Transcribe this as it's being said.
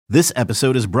This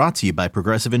episode is brought to you by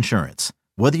Progressive Insurance.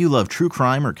 Whether you love true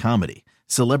crime or comedy,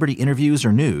 celebrity interviews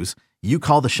or news, you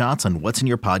call the shots on what's in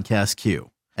your podcast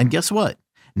queue. And guess what?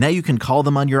 Now you can call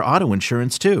them on your auto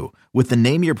insurance too with the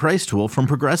Name Your Price tool from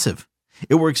Progressive.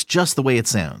 It works just the way it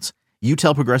sounds. You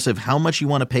tell Progressive how much you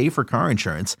want to pay for car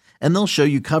insurance, and they'll show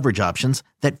you coverage options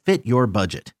that fit your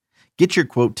budget. Get your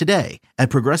quote today at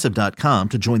Progressive.com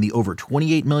to join the over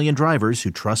 28 million drivers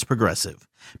who trust Progressive.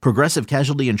 Progressive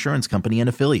Casualty Insurance Company and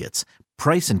Affiliates.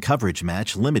 Price and coverage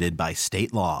match limited by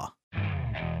state law.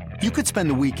 You could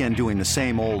spend the weekend doing the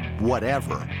same old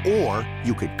whatever, or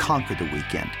you could conquer the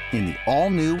weekend in the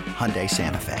all-new Hyundai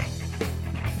Santa Fe.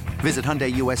 Visit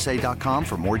HyundaiUSA.com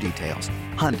for more details.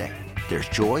 Hyundai, there's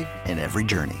joy in every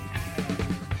journey.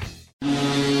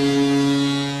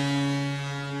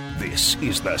 This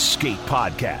is the Skate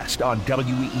Podcast on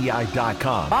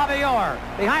WEEI.com. Bobby Orr,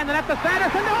 behind the net to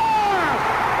Sanderson, Orr!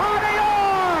 Bobby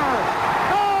Orr!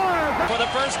 Orr! For the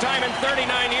first time in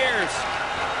 39 years,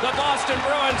 the Boston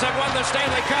Bruins have won the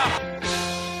Stanley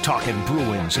Cup. Talking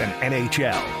Bruins and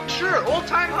NHL. Sure,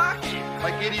 old-time hockey,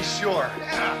 like '80s shore.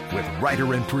 Yeah. With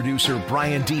writer and producer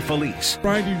Brian D. Felice.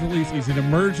 Brian D. Felice is an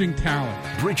emerging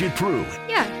talent. Bridget Prue.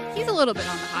 Yeah, he's a little bit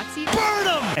on the hot seat. Burn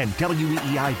him! And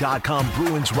WEEI.com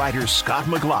Bruins writer Scott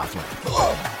McLaughlin.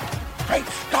 Hey,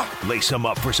 stop! Lace him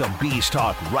up for some Bees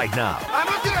talk right now. I'm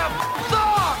looking at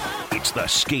stop! It's the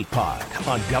Skate Pod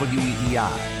on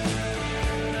WEEI.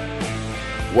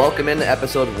 Welcome into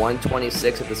episode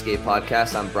 126 of the Skate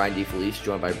Podcast. I'm Brian D. Felice,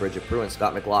 joined by Bridget Prue and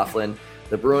Scott McLaughlin.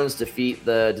 The Bruins defeat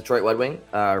the Detroit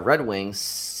Red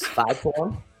Wings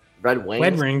 5-1. Red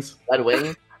Wings.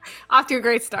 Off to a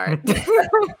great start.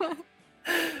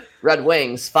 Red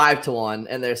Wings 5-1,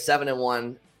 and they're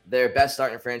 7-1. Their best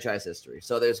start in franchise history.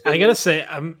 So there's. I gotta say,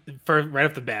 right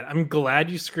off the bat, I'm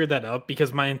glad you screwed that up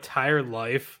because my entire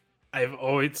life I've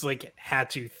always had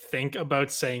to think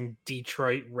about saying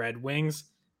Detroit Red Wings.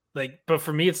 But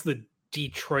for me, it's the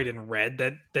Detroit and Red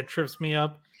that trips me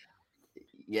up.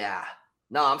 Yeah.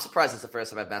 No, I'm surprised it's the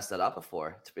first time I've messed that up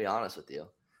before, to be honest with you.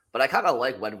 But I kind of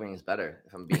like Red Wings better,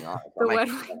 if I'm being honest.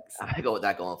 I might go with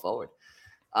that going forward.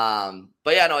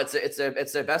 But yeah, no, it's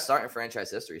their best start in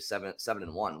franchise history,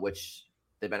 7-1, which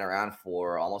they've been around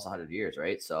for almost 100 years,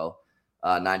 right? So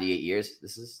 98 years.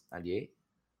 This is 98.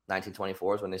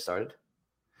 1924 is when they started.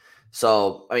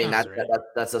 So, I mean,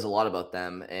 that says a lot about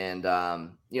them. And,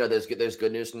 there's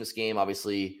good news from this game.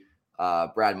 Obviously,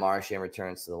 Brad Marchand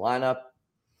returns to the lineup.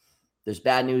 There's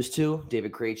bad news, too.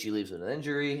 David Krejci leaves with an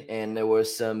injury. And there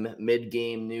was some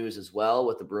mid-game news as well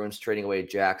with the Bruins trading away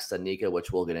Jack Studnicka,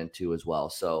 which we'll get into as well.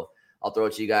 So I'll throw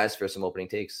it to you guys for some opening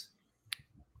takes.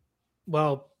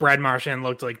 Well, Brad Marchand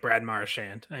looked like Brad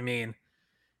Marchand. I mean,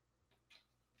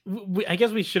 I guess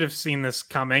we should have seen this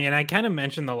coming. And I kind of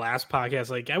mentioned the last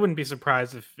podcast, I wouldn't be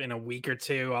surprised if in a week or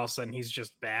two, all of a sudden he's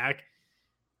just back.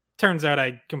 Turns out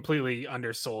I completely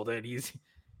undersold it.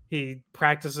 He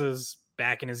practices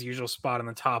back in his usual spot on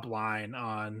the top line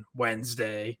on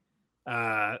Wednesday.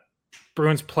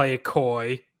 Bruins play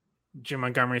coy. Jim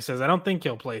Montgomery says, I don't think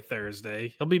he'll play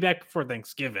Thursday. He'll be back before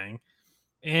Thanksgiving.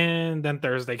 And then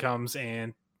Thursday comes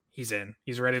and he's in.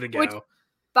 He's ready to go. Which,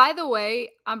 by the way,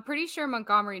 I'm pretty sure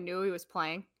Montgomery knew he was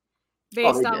playing.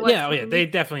 Based on what they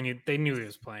definitely knew. They knew he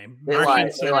was playing.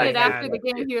 After the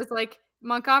game, he was like,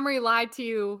 Montgomery lied to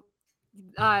you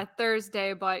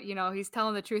Thursday, but he's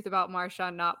telling the truth about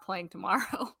Marchand not playing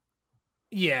tomorrow.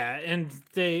 Yeah, and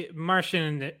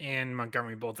Marchand and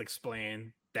Montgomery both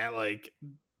explained that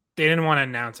they didn't want to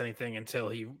announce anything until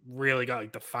he really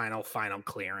got the final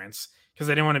clearance, because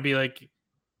they didn't want to be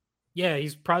yeah,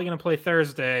 he's probably going to play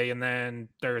Thursday, and then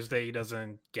Thursday he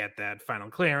doesn't get that final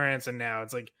clearance, and now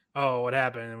it's oh, what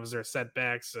happened? Was there a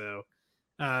setback? So,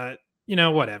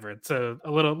 whatever. It's a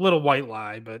little white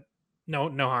lie, but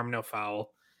no harm, no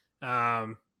foul.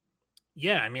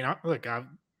 Yeah, I mean, look,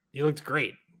 he looked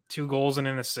great. 2 goals and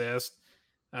an assist.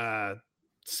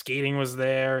 Skating was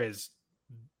there. His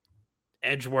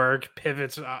edge work,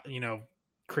 pivots,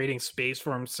 creating space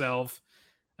for himself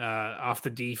off the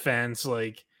defense.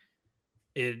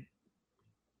 It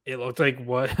looked like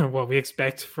what we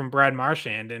expect from Brad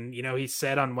Marchand. And, he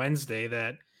said on Wednesday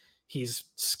that he's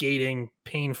skating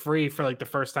pain-free for the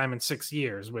first time in 6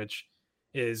 years, which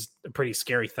is a pretty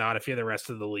scary thought if you're the rest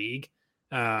of the league.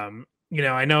 I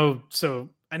know to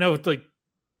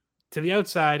the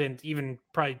outside and even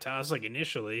probably to us,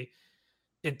 initially,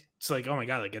 it's oh my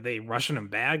God, are they rushing him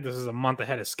back? This is a month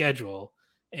ahead of schedule.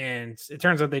 And it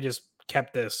turns out they just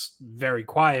kept this very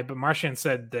quiet. But Marchand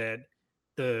said that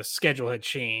the schedule had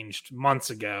changed months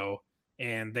ago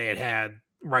and they had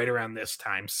right around this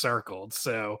time circled.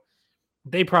 So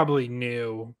they probably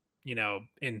knew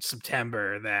in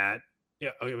September that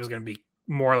it was going to be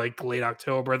more like late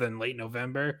October than late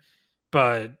November.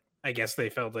 But I guess they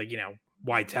felt like,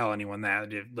 why tell anyone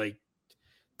that? Like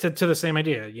to the same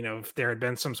idea, if there had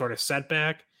been some sort of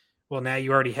setback, well, now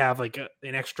you already have like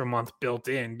an extra month built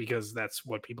in because that's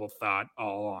what people thought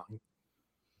all along.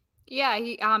 Yeah,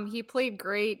 he played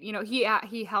great.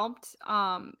 He helped.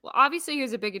 Obviously he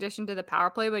was a big addition to the power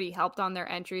play, but he helped on their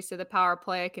entries to the power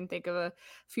play. I can think of a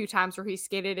few times where he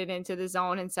skated it into the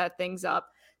zone and set things up.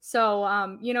 So,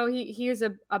 he was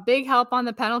a big help on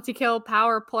the penalty kill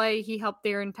power play. He helped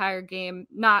their entire game.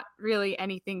 Not really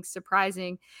anything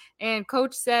surprising. And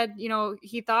coach said,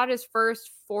 he thought his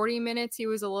first 40 minutes he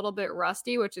was a little bit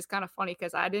rusty, which is kind of funny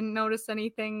because I didn't notice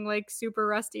anything like super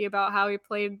rusty about how he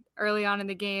played early on in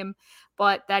the game,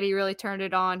 but that he really turned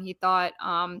it on, he thought,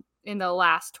 in the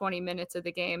last 20 minutes of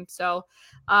the game. So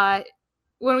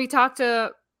when we talked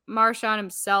to Marchand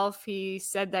himself, he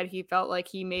said that he felt like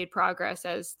he made progress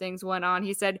as things went on.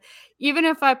 He said, even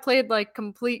if I played like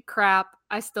complete crap,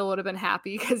 I still would have been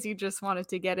happy because he just wanted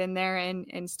to get in there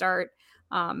and start,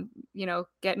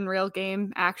 getting real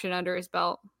game action under his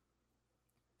belt.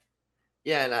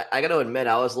 Yeah, and I got to admit,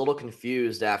 I was a little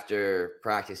confused after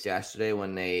practice yesterday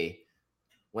when they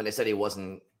said he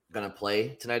wasn't going to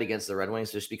play tonight against the Red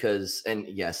Wings, just because, and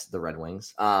yes, the Red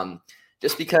Wings,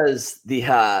 just because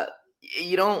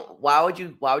why would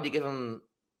you give him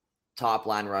top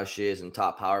line rushes and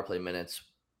top power play minutes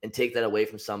and take that away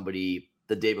from somebody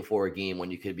the day before a game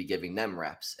when you could be giving them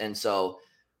reps? And so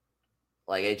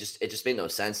like, it just made no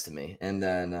sense to me. And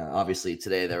then obviously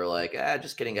today they were like,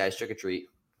 just kidding guys, trick or treat.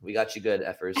 We got you good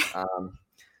effers.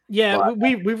 Yeah, but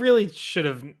we really should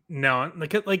have known,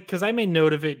 because I made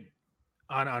note of it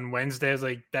on Wednesday. I was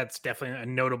like, that's definitely a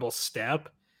notable step.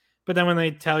 But then when they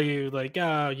tell you like,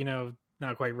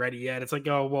 not quite ready yet, it's like,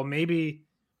 oh, well, maybe,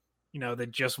 they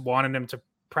just wanted him to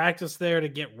practice there to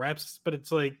get reps. But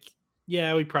it's like,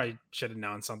 yeah, we probably should have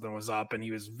known something was up, and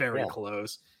he was very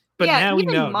close. But now we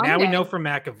know. Monday. Now we know from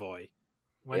McAvoy.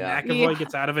 When McAvoy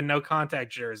gets out of a no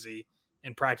contact jersey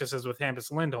and practices with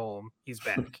Hampus Lindholm, he's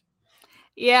back.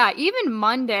 Yeah, even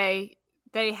Monday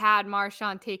they had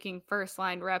Marchand taking first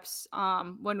line reps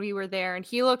when we were there, and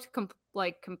he looked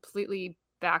completely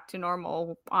back to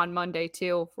normal on Monday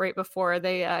too, right before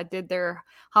they did their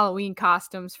Halloween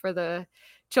costumes for the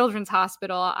children's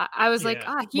hospital. I was like,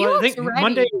 he looks ready.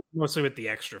 Monday was mostly with the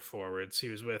extra forwards. He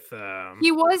was with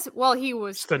he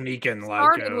was Stanika and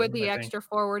started with the extra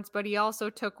forwards, but he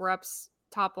also took reps,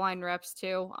 top line reps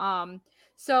too.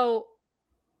 So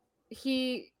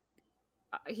he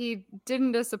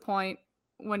didn't disappoint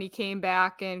when he came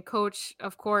back, and coach,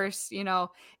 of course,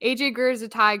 AJ Greer is a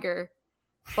Tiger,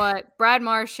 but Brad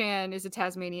Marchand is a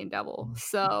Tasmanian devil.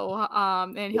 So,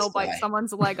 and he'll bite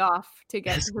someone's leg off to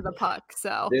get to the puck.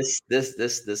 So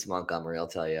this Montgomery, I'll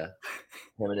tell you,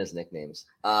 him and his nicknames.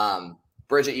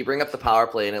 Bridget, you bring up the power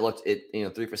play, and it looked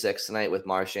 3 for 6 tonight with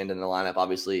Marchand in the lineup.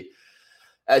 Obviously,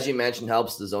 as you mentioned,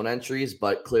 helps the zone entries,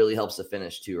 but clearly helps the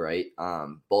finish too, right?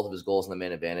 Both of his goals in the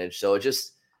man advantage. So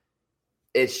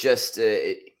it's just.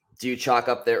 Do you chalk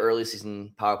up their early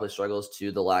season power play struggles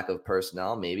to the lack of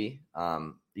personnel? Maybe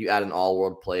you add an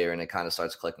all-world player and it kind of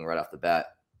starts clicking right off the bat.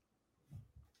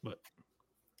 What?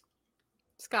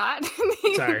 Scott?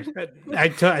 Sorry, I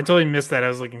totally missed that. I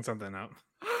was looking something up.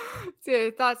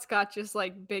 Dude, I thought Scott just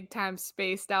big time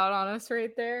spaced out on us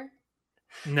right there.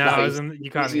 No, you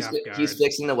caught me off guard. He's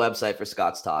fixing the website for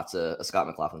Scott's Tots, a Scott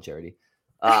McLaughlin charity.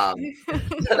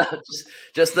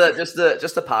 Just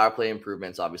the power play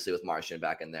improvements, obviously, with Marchand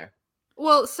back in there.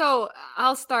 Well, so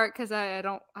I'll start because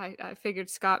I figured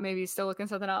Scott maybe is still looking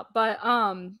something up, but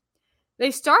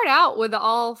they start out with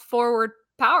all forward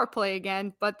power play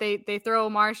again, but they throw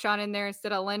Marchand in there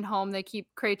instead of Lindholm. They keep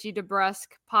Krejci, DeBrusk,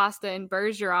 Pasta, and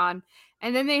Bergeron,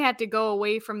 and then they had to go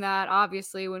away from that,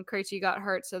 obviously, when Krejci got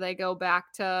hurt, so they go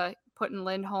back to putting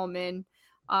Lindholm in,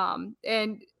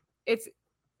 and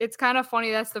it's kind of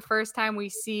funny. That's the first time we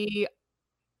see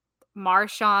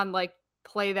Marchand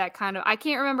play that kind of. I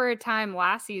can't remember a time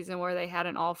last season where they had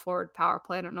an all forward power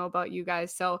play. I don't know about you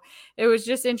guys. So it was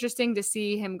just interesting to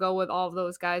see him go with all of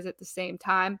those guys at the same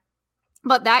time.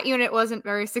 But that unit wasn't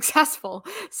very successful.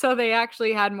 So they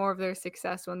actually had more of their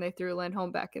success when they threw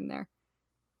Lindholm back in there.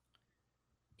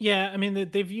 Yeah, I mean,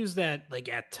 they've used that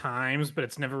at times, but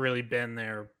it's never really been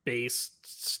their base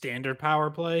standard power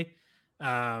play.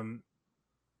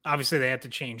 Obviously, they had to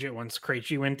change it once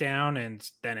Krejci went down, and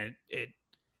then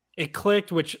it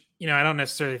clicked, which, I don't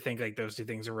necessarily think those two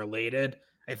things are related.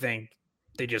 I think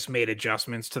they just made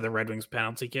adjustments to the Red Wings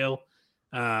penalty kill.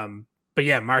 But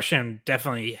yeah, Marchand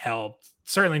definitely helped,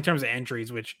 certainly in terms of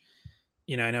entries, which,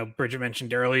 I know Bridget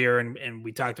mentioned earlier, and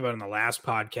we talked about in the last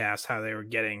podcast how they were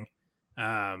getting,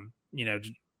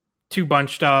 too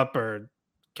bunched up or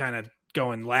kind of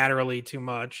going laterally too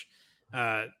much.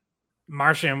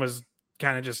 Marchand was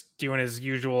kind of just doing his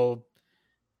usual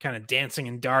kind of dancing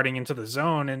and darting into the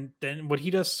zone. And then what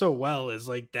he does so well is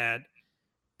like that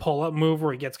pull up move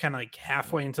where he gets kind of like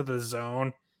halfway into the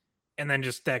zone and then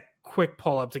just that quick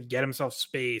pull up to get himself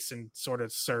space and sort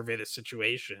of survey the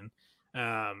situation.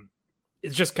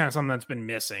 It's just kind of something that's been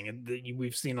missing.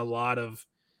 We've seen a lot of,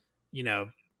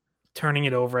 turning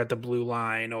it over at the blue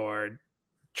line or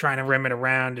trying to rim it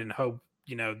around and hope,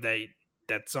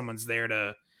 that someone's there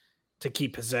to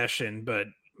keep possession. But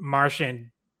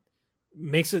Marchand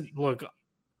makes it look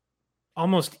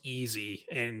almost easy,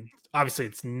 and obviously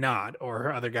it's not,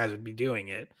 or other guys would be doing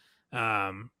it.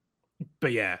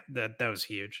 But yeah, that was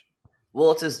huge.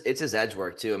 Well, it's his edge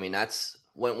work too. I mean, that's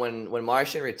when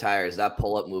Marchand retires, that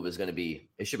pull up move it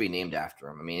should be named after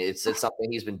him. I mean, it's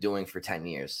something he's been doing for 10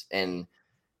 years, and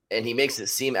he makes it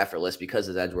seem effortless because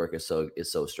his edge work is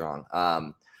so strong.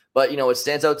 But it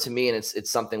stands out to me, and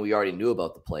it's something we already knew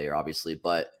about the player, obviously.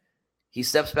 But he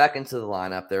steps back into the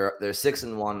lineup. They're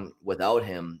 6-1 without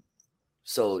him,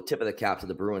 so tip of the cap to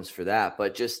the Bruins for that.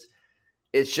 But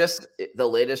it's just the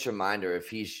latest reminder if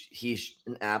he's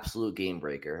an absolute game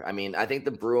breaker. I mean, I think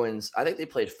the Bruins, they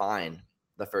played fine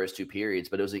the first two periods,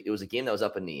 but it was a game that was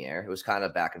up in the air. It was kind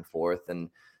of back and forth, and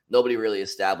nobody really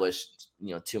established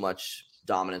too much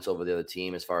dominance over the other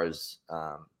team as far as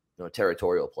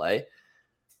territorial play.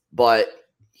 But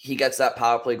he gets that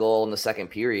power play goal in the second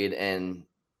period and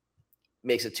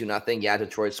makes it 2-0. Yeah,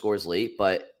 Detroit scores late,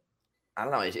 but I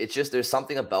don't know. It's just there's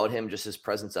something about him, just his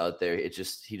presence out there.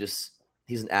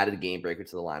 He's an added game breaker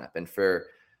to the lineup. And for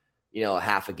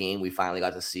half a game, we finally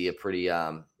got to see a pretty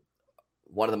one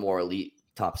of the more elite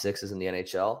top sixes in the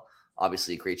NHL.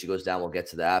 Obviously, Krejci goes down. We'll get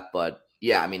to that, but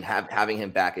yeah, I mean, having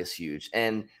him back is huge.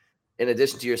 And in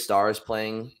addition to your stars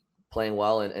playing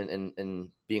well and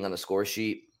being on the score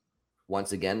sheet,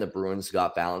 once again, the Bruins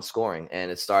got balanced scoring, and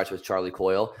it starts with Charlie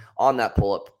Coyle on that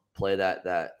pull-up play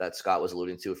that Scott was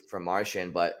alluding to from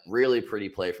Marchand, but really pretty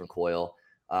play from Coyle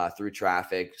through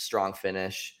traffic, strong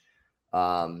finish.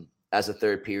 As the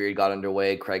third period got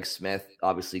underway, Craig Smith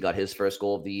obviously got his first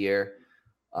goal of the year.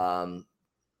 A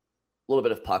little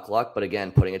bit of puck luck, but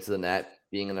again, putting it to the net,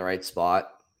 being in the right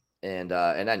spot, and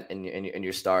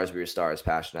your stars were your stars,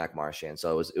 Pastrnak, Marchand.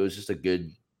 So it was just a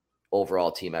good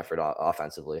overall team effort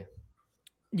offensively.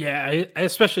 Yeah, I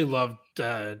especially loved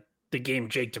the game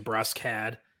Jake DeBrusk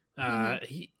had.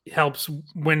 He helps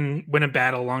win a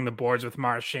battle along the boards with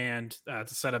Marchand to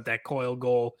set up that Coyle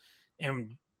goal.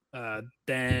 And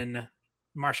then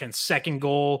Marchand's second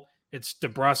goal, it's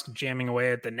DeBrusk jamming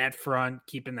away at the net front,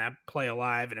 keeping that play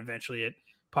alive, and eventually it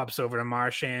pops over to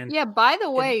Marchand. Yeah, by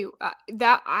the way,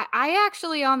 that I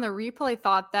actually on the replay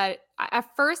thought that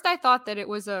at first I thought that it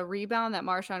was a rebound that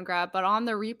Marchand grabbed, but on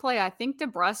the replay, I think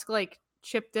DeBrusk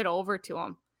chipped it over to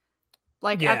him.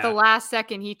 At the last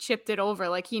second, he chipped it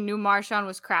over. He knew Marchand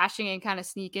was crashing and kind of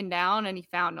sneaking down, and he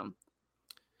found him.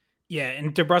 Yeah,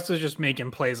 and DeBrusk was just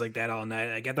making plays like that all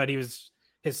night. I thought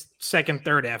his second,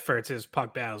 third efforts, his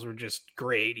puck battles were just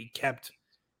great. He kept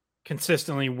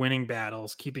consistently winning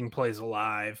battles, keeping plays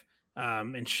alive,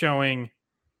 and showing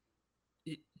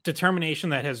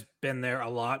determination that has been there a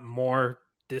lot more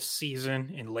this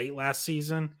season and late last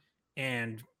season,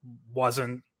 and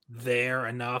wasn't there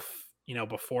enough,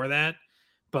 before that.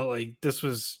 But this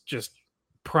was just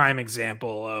prime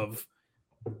example of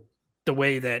the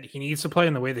way that he needs to play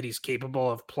and the way that he's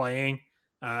capable of playing,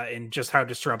 and just how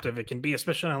disruptive it can be,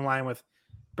 especially in line with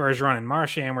Bergeron and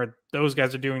Marchand, where those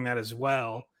guys are doing that as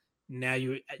well. Now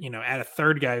you add a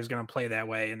third guy who's going to play that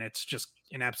way, and it's just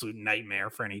an absolute nightmare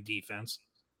for any defense.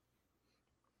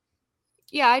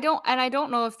 Yeah, I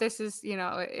don't know if this is,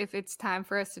 if it's time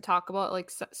for us to talk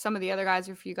about some of the other guys,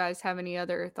 or if you guys have any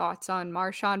other thoughts on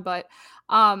Marchand, but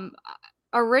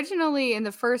originally in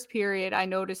the first period, I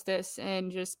noticed this,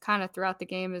 and just kind of throughout the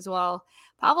game as well,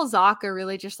 Pavel Zacha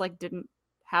really just didn't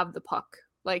have the puck.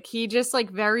 He just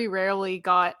very rarely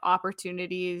got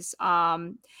opportunities.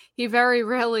 He very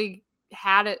rarely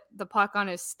had the puck on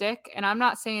his stick, and I'm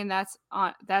not saying that's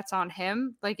on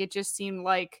him. It just seemed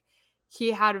like he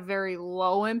had a very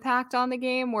low impact on the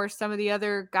game, where some of the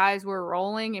other guys were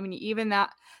rolling. I mean, even that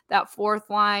fourth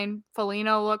line,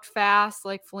 Foligno looked fast.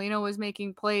 Foligno was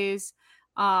making plays.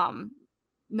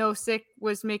 Nosek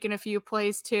was making a few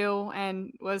plays too,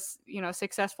 and was,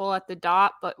 successful at the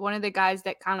dot. But one of the guys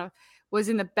that kind of was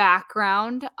in the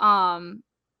background,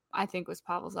 I think, was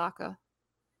Pavel Zacha.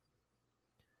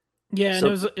 Yeah, and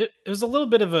it was a little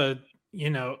bit of a,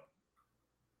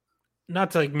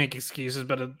 not to like make excuses,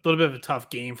 but a little bit of a tough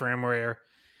game for him where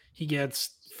he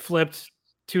gets flipped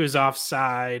to his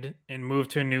offside and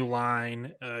moved to a new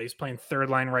line. He's playing third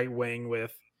line right wing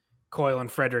with Coyle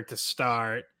and Frederick to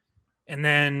start, and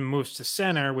then moves to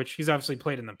center, which he's obviously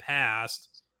played in the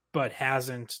past, but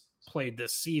hasn't played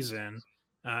this season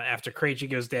after Krejci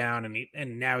goes down,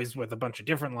 and now he's with a bunch of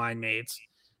different line mates.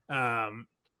 Kind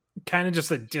of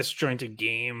just a disjointed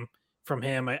game from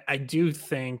him. I do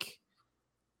think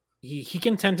he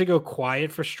can tend to go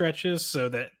quiet for stretches, so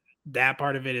that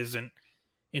part of it isn't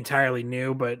entirely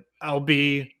new, but I'll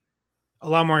be a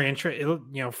lot more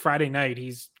interested. Friday night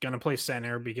he's going to play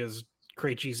center because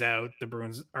Krejci's out. The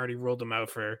Bruins already ruled him out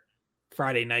for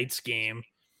Friday night's game,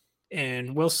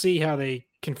 and we'll see how they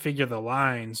configure the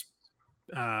lines.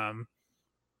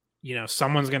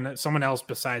 Someone else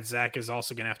besides Zach is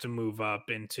also gonna have to move up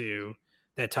into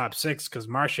that top six because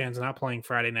Marchand's not playing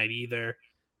Friday night either,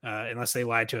 unless they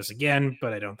lied to us again,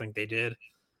 but I don't think they did.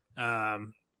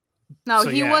 No,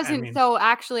 he wasn't. So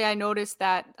actually, I noticed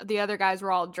that the other guys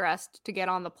were all dressed to get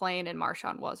on the plane, and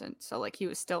Marchand wasn't. So like he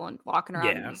was still walking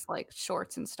around in his like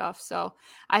shorts and stuff. So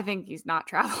I think he's not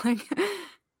traveling.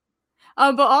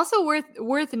 But also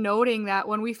worth noting that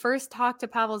when we first talked to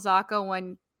Pavel Zacha,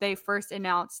 when they first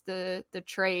announced the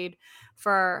trade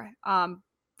for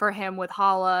him with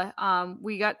Hala,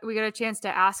 we got a chance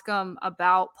to ask him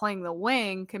about playing the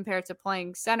wing compared to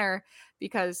playing center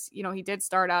because, he did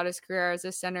start out his career as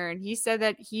a center. And he said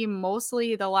that he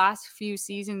mostly the last few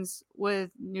seasons with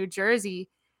New Jersey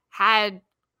had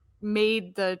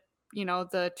made the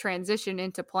transition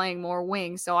into playing more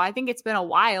wing. So I think it's been a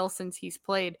while since he's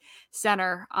played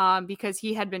center because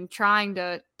he had been trying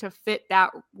to fit that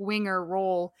winger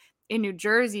role in New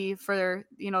Jersey for,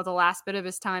 the last bit of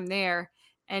his time there.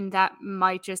 And that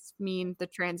might just mean the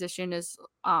transition is,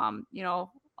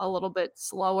 a little bit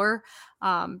slower.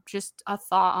 Just a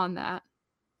thought on that.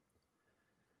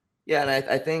 Yeah. And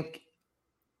I think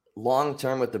long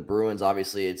term with the Bruins,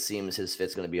 obviously it seems his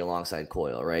fit's going to be alongside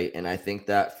Coyle, right? And I think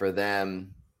that for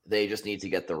them, they just need to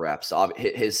get the reps.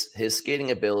 His skating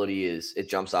ability it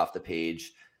jumps off the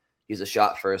page. He's a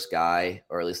shot first guy,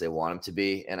 or at least they want him to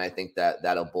be. And I think that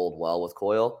that'll bode well with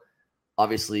Coyle.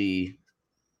 Obviously,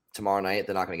 tomorrow night,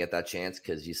 they're not going to get that chance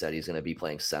because you said he's going to be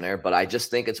playing center. But I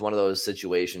just think it's one of those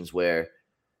situations where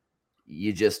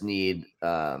you just need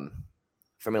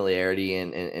familiarity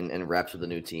and reps with the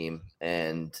new team.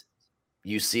 And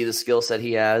you see the skill set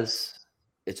he has.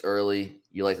 It's early.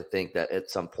 You like to think that at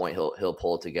some point he'll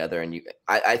pull it together. And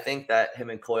I think that him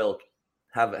and Coyle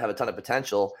have a ton of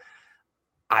potential.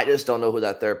 I just don't know who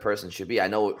that third person should be. I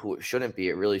know who it shouldn't be.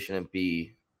 It really shouldn't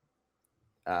be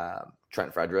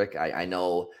Trent Frederick. I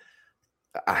know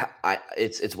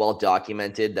it's well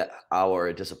documented that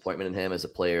our disappointment in him as a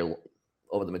player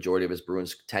over the majority of his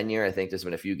Bruins tenure. I think there's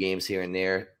been a few games here and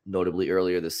there, notably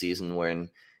earlier this season when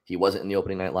he wasn't in the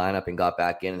opening night lineup and got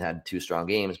back in and had 2 strong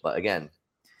games. But again,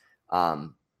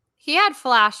 he had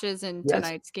flashes in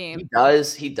tonight's game.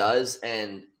 He does.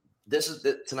 And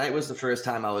tonight was the first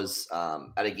time I was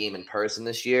at a game in person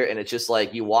this year. And it's just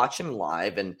like you watch him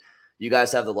live, and you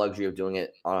guys have the luxury of doing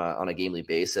it on a gamely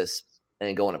basis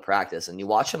and going to practice. And you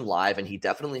watch him live, and he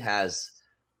definitely has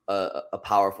a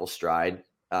powerful stride,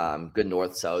 good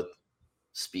north-south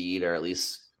speed, or at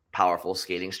least powerful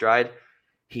skating stride.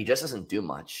 He just doesn't do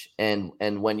much. And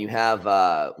when you have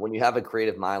a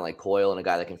creative mind like Coyle and a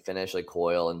guy that can finish like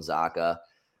Coyle and Zacha,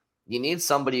 you need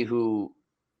somebody who,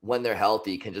 when they're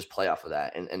healthy, can just play off of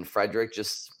that. And Frederick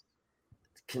just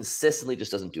consistently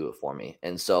just doesn't do it for me.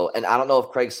 And I don't know if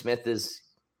Craig Smith is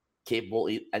capable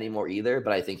anymore either,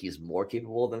 but I think he's more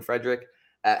capable than Frederick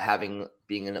at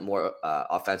being in a more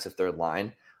offensive third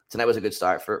line. Tonight was a good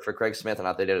start for Craig Smith. I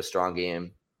thought they did a strong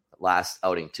game last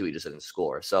outing too. He just didn't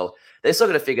score. So they still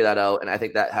got to figure that out. And I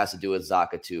think that has to do with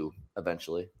Zacha too,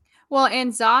 eventually. Well,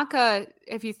 and Zacha,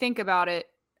 if you think about it,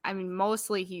 I mean,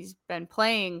 mostly he's been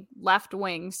playing left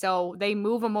wing. So they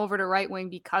move him over to right wing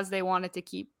because they wanted to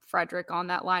keep Frederick on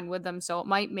that line with them. So it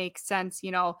might make sense.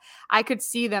 I could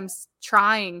see them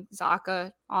trying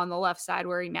Zacha on the left side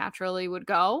where he naturally would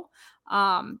go.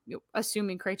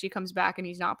 Assuming Krejci comes back and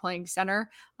he's not playing center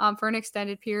for an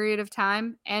extended period of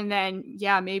time. And then,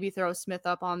 maybe throw Smith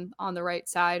up on the right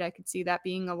side. I could see that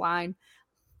being a line.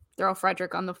 Throw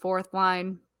Frederick on the fourth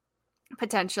line,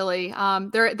 potentially.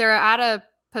 They're at a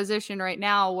position right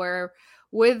now where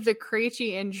with the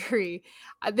Krejci injury,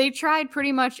 they tried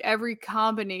pretty much every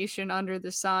combination under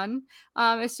the sun.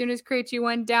 As soon as Krejci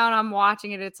went down, I'm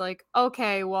watching it. It's like,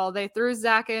 okay, well, they threw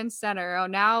Zaka in center. Oh,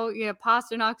 now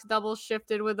Pasternak's double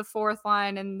shifted with the fourth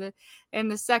line and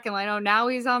the second line. Oh, now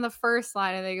he's on the first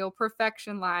line, and they go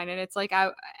perfection line, and it's like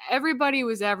everybody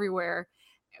was everywhere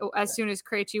as soon as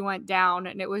Krejci went down,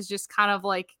 and it was just kind of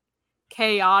like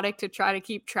chaotic to try to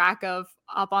keep track of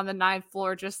up on the ninth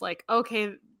floor. Just like,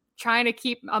 okay, trying to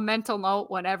keep a mental note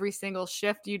when every single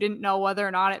shift you didn't know whether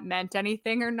or not it meant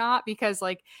anything or not, because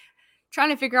like trying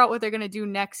to figure out what they're going to do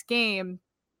next game,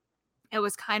 it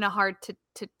was kind of hard to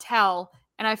tell.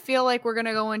 And I feel like we're going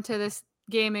to go into this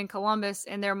game in Columbus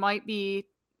and there might be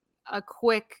a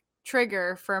quick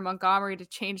trigger for Montgomery to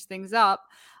change things up.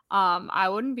 I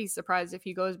wouldn't be surprised if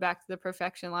he goes back to the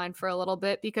perfection line for a little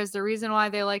bit, because the reason why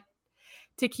they like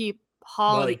to keep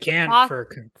Hall. Well, he can't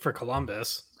for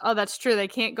Columbus. Oh, that's true. They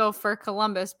can't go for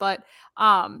Columbus, but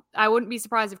I wouldn't be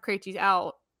surprised if Krejci's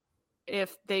out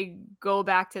if they go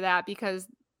back to that, because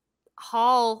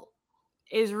Hall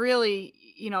is really,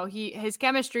 his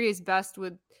chemistry is best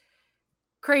with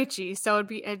Krejci, so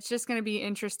it's just going to be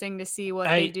interesting to see what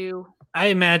they do. I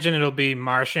imagine it'll be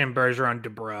Marchand, Bergeron,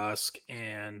 DeBrusk,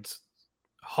 and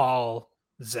Hall,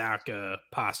 Zaka,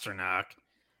 Pastrnak.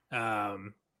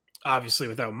 Obviously,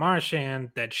 without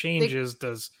Marchand, that changes.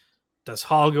 Does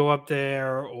Hall go up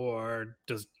there, or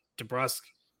does DeBrusk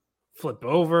flip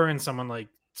over and someone like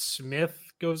Smith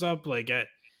goes up? Like, I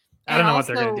don't know what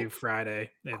they're going to do Friday.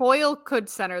 Coyle could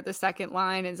center the second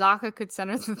line, and Zaka could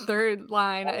center the third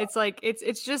line. It's like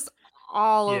it's just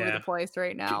all over the place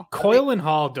right now. Coyle and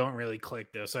Hall don't really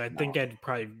click though, so I think I'd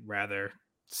probably rather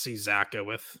see Zaka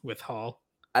with Hall.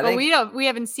 We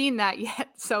haven't seen that yet,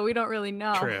 so we don't really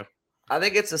know. True. I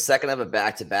think it's the second of a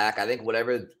back-to-back. I think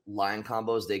whatever line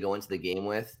combos they go into the game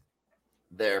with,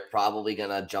 they're probably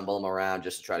going to jumble them around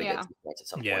just to try to get 2 points at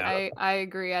some point. I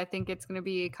agree. I think it's going to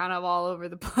be kind of all over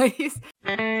the place.